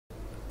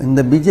இந்த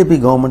BJP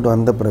government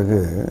வந்த பிறகு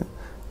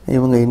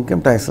இவங்க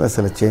இன்கம் டேக்ஸில்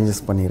சில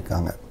சேஞ்சஸ்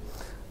பண்ணியிருக்காங்க.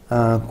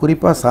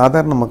 குறிப்பாக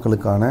சாதாரண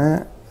மக்களுக்கான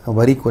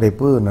வரி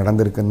குறைப்பு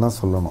நடந்திருக்குன்னு தான்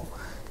சொல்லணும்.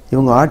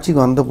 இவங்க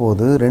ஆட்சிக்கு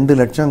வந்தபோது 2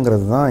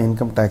 லட்சங்கிறது தான்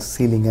இன்கம் டேக்ஸ்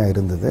சீலிங்காக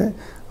இருந்தது.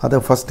 அதை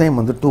ஃபஸ்ட் டைம்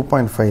வந்து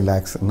 2.5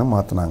 lakhsன்னு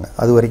மாற்றினாங்க.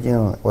 அது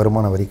வரைக்கும்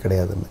வருமான வரி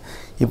கிடையாதுன்னு.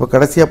 இப்போ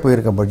கடைசியாக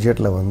போயிருக்க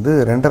பட்ஜெட்டில் வந்து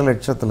 2.5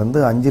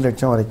 லட்சத்துலேருந்து 5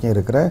 லட்சம் வரைக்கும்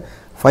இருக்கிற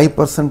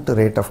 5%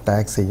 ரேட் ஆஃப்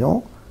டேக்ஸையும்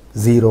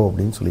 0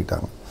 அப்படின்னு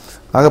சொல்லிட்டாங்க.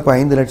 ஆக இப்போ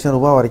 5 லட்சம்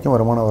ரூபா வரைக்கும்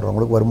வருமானம்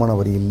வர்றவங்களுக்கு வருமான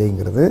வரி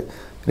இல்லைங்கிறது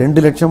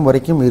 2 லட்சம்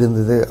வரைக்கும்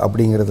இருந்தது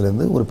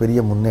அப்படிங்கிறதுலேருந்து ஒரு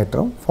பெரிய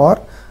முன்னேற்றம்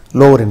ஃபார்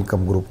லோவர்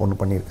இன்கம் குரூப் ஒன்று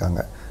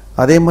பண்ணியிருக்காங்க.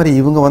 அதே மாதிரி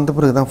இவங்க வந்த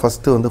பிறகு தான்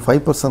ஃபஸ்ட்டு வந்து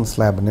 5%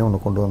 ஸ்லாப்னே ஒன்று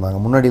கொண்டு வந்தாங்க.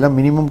 முன்னாடிலாம்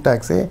மினிமம்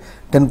டேக்ஸே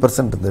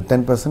 10% இருந்தது.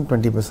 10%,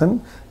 20%,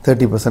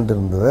 30%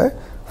 இருந்தது.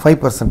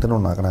 5%ன்னு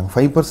ஒன்று ஆக்குனாங்க.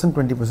 5%,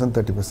 20%,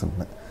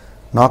 30%.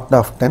 knocked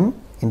off 10,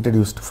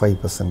 introduced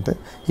 5%.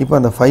 இப்போ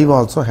அந்த 5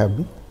 also have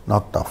been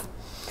knocked off.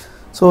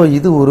 So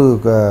இது ஒரு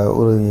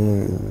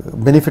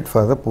பெனிஃபிட்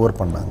ஃபார் த புவர்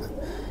பண்ணாங்க.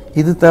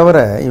 இது தவிர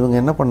இவங்க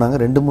என்ன பண்ணாங்க,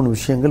 2-3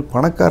 விஷயங்கள்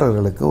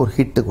பணக்காரர்களுக்கு ஒரு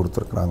ஹிட்டு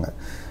கொடுத்துருக்குறாங்க,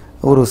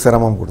 ஒரு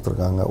சிரமம்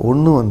கொடுத்துருக்காங்க.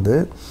 ஒன்று வந்து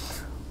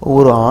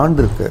ஒரு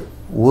ஆண்டுக்கு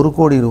 1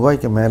 கோடி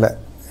ரூபாய்க்கு மேலே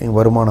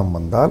வருமானம்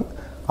வந்தால்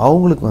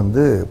அவங்களுக்கு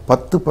வந்து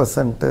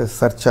 10%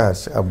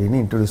 சர்சார்ஜ் அப்படின்னு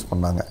இன்ட்ரடியூஸ்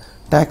பண்ணாங்க.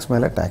 டேக்ஸ்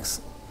மேலே டேக்ஸ்.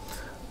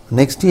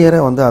 நெக்ஸ்ட் இயரை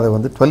வந்து அதை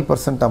வந்து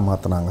 12%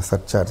 மாற்றினாங்க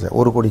சர்சார்ஜை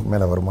 1 கோடிக்கு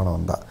மேலே வருமானம்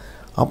வந்தால்.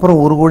 அப்புறம்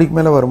 1 கோடிக்கு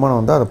மேலே வருமானம்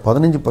வந்தால் அதை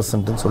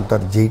 15%ன்னு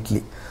சொல்லிட்டார்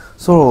ஜெய்ட்லி.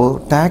 ஸோ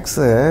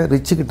டேக்ஸை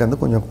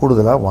ரிச்சுக்கிட்டேருந்து கொஞ்சம்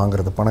கூடுதலாக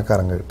வாங்குறது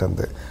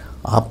பணக்காரங்ககிட்டேருந்து.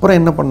 அப்புறம்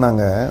என்ன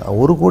பண்ணாங்க,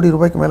 1 கோடி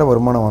ரூபாய்க்கு மேலே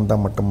வருமானம்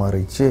வந்தால் மட்டுமா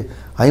ரிச்சு,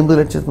 50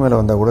 லட்சத்துக்கு மேலே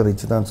வந்தால் கூட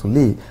ரிச்சு தான்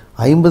சொல்லி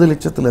 50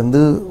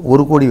 லட்சத்துலேருந்து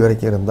 1 கோடி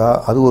வரைக்கும் இருந்தால்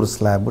அது ஒரு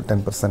ஸ்லாபு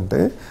 10%,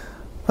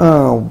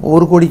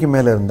 1 கோடிக்கு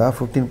மேலே இருந்தால்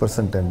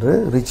 15% என்று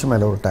ரிச்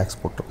மேலே ஒரு டேக்ஸ்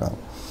போட்டிருக்காங்க.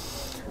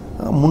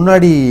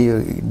 முன்னாடி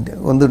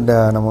வந்து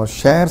நம்ம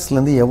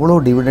ஷேர்ஸ்லேருந்து எவ்வளோ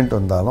டிவிடெண்ட்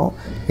வந்தாலும்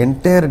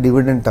என்டையர்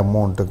டிவிடெண்ட்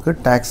அமௌண்ட்டுக்கு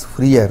டேக்ஸ்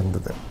ஃப்ரீயாக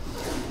இருந்தது.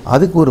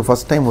 அதுக்கு ஒரு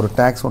ஃபஸ்ட் டைம் ஒரு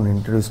டேக்ஸ் ஒன்று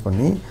இன்ட்ரடியூஸ்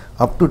பண்ணி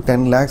அப் டு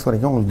 10 lakhs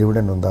வரைக்கும் உங்களுக்கு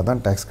டிவிடெண்ட் வந்தால்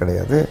தான் டேக்ஸ்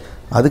கிடையாது,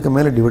 அதுக்கு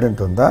மேலே டிவிடெண்ட்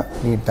வந்தால்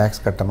நீ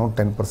டேக்ஸ் கட்டணும்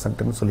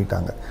 10%ன்னு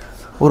சொல்லிட்டாங்க.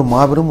 ஒரு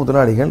மாபெரும்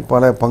முதலாளிகள்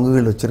பல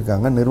பங்குகள்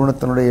வச்சுருக்காங்க,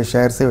 நிறுவனத்தினுடைய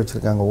ஷேர்ஸே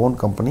வச்சுருக்காங்க, ஓன்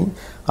கம்பெனி.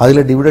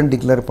 அதில் டிவிடெண்ட்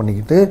டிக்ளேர்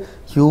பண்ணிக்கிட்டு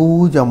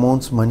huge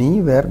amounts money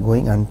where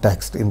going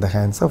அன்டாக்ஸ்ட் in the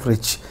hands of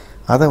rich.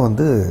 அதை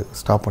வந்து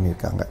ஸ்டாப்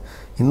பண்ணியிருக்காங்க.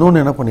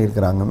 இன்னொன்று என்ன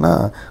பண்ணியிருக்கிறாங்கன்னா,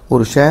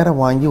 ஒரு ஷேரை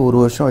வாங்கி 1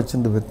 வருஷம்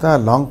வச்சுருந்து விற்றா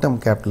லாங் டேர்ம்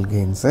கேபிட்டல்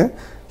கெயின்ஸு,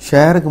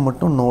 ஷேருக்கு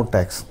மட்டும் நோ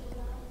டேக்ஸ்.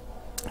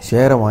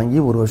 ஷேரை வாங்கி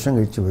 1 வருஷம்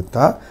கழித்து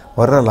விற்றா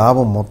வர்ற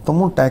லாபம்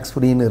மொத்தமும் டேக்ஸ்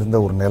ஃப்ரீன்னு இருந்த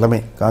ஒரு நிலைமை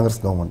காங்கிரஸ்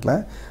கவர்மெண்ட்டில்.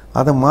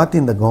 அதை மாற்றி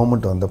இந்த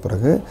கவர்மெண்ட் வந்த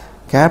பிறகு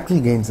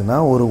கேபிட்டல்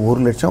கெயின்ஸ்னால் ஒரு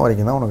 1 லட்சம்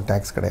வரைக்கும் தான் உனக்கு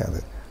டேக்ஸ்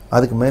கிடையாது,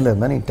 அதுக்கு மேலே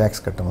இருந்தால் நீ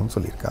டேக்ஸ் கட்டணும்னு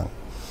சொல்லியிருக்காங்க.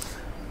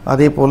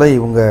 அதே போல்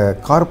இவங்க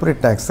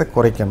கார்ப்பரேட் டேக்ஸை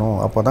குறைக்கணும்,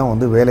 அப்போ தான்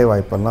வந்து வேலை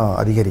வாய்ப்பெல்லாம்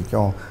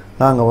அதிகரிக்கும்,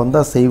 நாங்கள்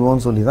வந்தால்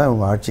செய்வோம்னு சொல்லி தான்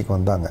இவங்க ஆட்சிக்கு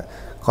வந்தாங்க.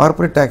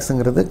 கார்ப்பரேட்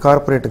டேக்ஸுங்கிறது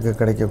கார்ப்பரேட்டுக்கு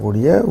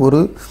கிடைக்கக்கூடிய ஒரு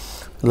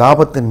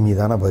லாபத்தின்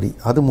மீதான வரி.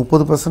 அது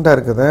 30%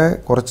 இருக்கிறத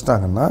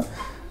குறைச்சிட்டாங்கன்னா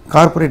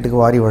கார்ப்பரேட்டுக்கு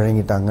வாரி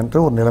வழங்கிட்டாங்கன்ற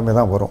ஒரு நிலைமை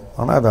தான் வரும்.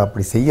 ஆனால் அதை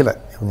அப்படி செய்யலை.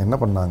 இவங்க என்ன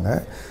பண்ணாங்க,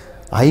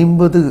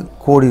 50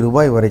 கோடி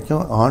ரூபாய்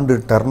வரைக்கும் ஆண்டு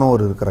டர்ன்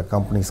ஓவர் இருக்கிற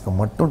கம்பெனிஸ்க்கு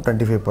மட்டும்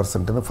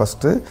 25%ன்னு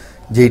ஃபஸ்ட்டு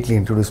ஜெய்ட்லி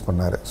இன்ட்ரடியூஸ்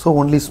பண்ணார். So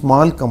only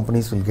small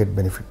companies will get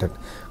benefited.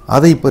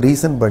 அதை இப்போ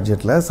ரீசன்ட்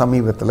பட்ஜெட்டில்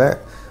சமீபத்தில்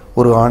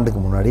ஒரு ஆண்டுக்கு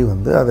முன்னாடி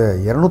வந்து அதை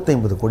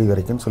 250 கோடி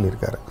வரைக்கும்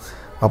சொல்லியிருக்காரு.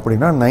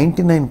 அப்படின்னா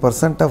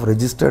 99% of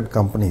registered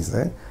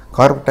companies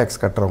corporate tax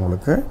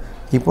கட்டுறவங்களுக்கு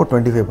இப்போது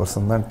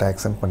 25% தான்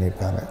டேக்ஸ்ன்னு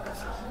பண்ணியிருக்காங்க.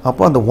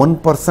 அப்போ அந்த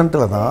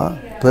 1%ல் தான்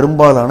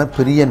பெரும்பாலான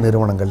பெரிய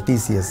நிறுவனங்கள்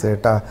TCS,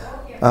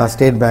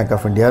 state bank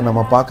of India,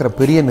 நம்ம பார்க்குற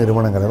பெரிய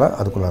நிறுவனங்கள் எல்லாம்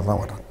அதுக்குள்ளே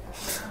தான் வர்றாங்க.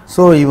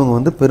 ஸோ இவங்க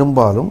வந்து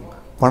பெரும்பாலும்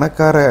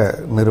பணக்கார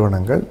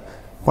நிறுவனங்கள்,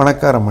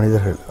 பணக்கார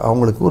மனிதர்கள்,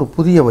 அவங்களுக்கு ஒரு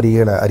புதிய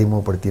வரிகளை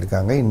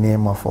அறிமுகப்படுத்தியிருக்காங்க இன்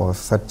நேம் ஆஃப்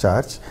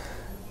சர்சார்ஜ்.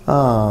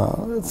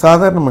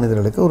 சாதாரண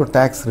மனிதர்களுக்கு ஒரு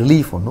டேக்ஸ்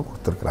ரிலீஃப் ஒன்று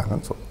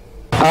கொடுத்துருக்குறாங்கன்னு சொல்லுவோம்.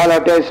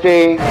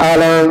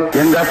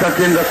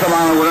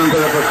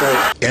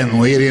 என்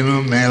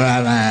உயிரினும்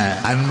மேலான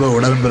அன்பு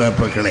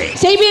உடன்பிறப்புகளே,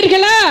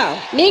 செய்வீர்களா?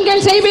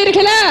 நீங்கள்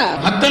செய்வீர்களா?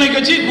 அத்தனை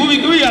கட்சி கூவி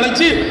கூவி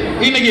அழைச்சு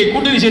இன்னைக்கு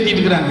கூட்டணி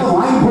சேர்த்திட்டு இருக்காங்க.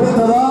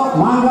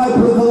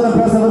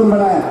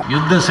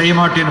 युद्ध செய்ய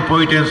மாட்டேன்னு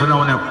போயிட்டேன்னு சொன்னா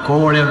உன்னை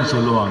கோவலைன்னு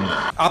சொல்லுவாங்க.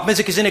 आप में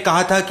से किसी ने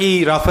कहा था कि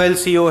Rafale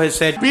CEO has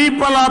said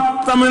people of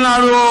Tamil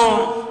Nadu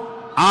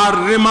are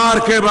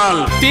remarkable.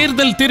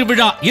 தேர்தல்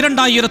திருவிழா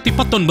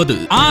 2019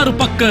 6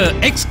 பக்க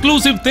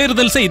எக்ஸ்க்ளூசிவ்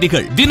தேர்தல்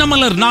செய்திகள்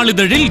தினமலர்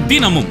நாளிதழில்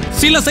தினமும்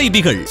சில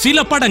செய்திகள்,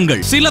 சில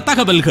படங்கள், சில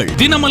தகவல்கள்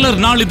தினமலர்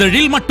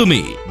நாளிதழில்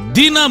மட்டுமே.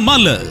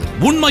 தினமலர்,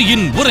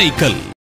 உண்மையின் உரைக்கல்.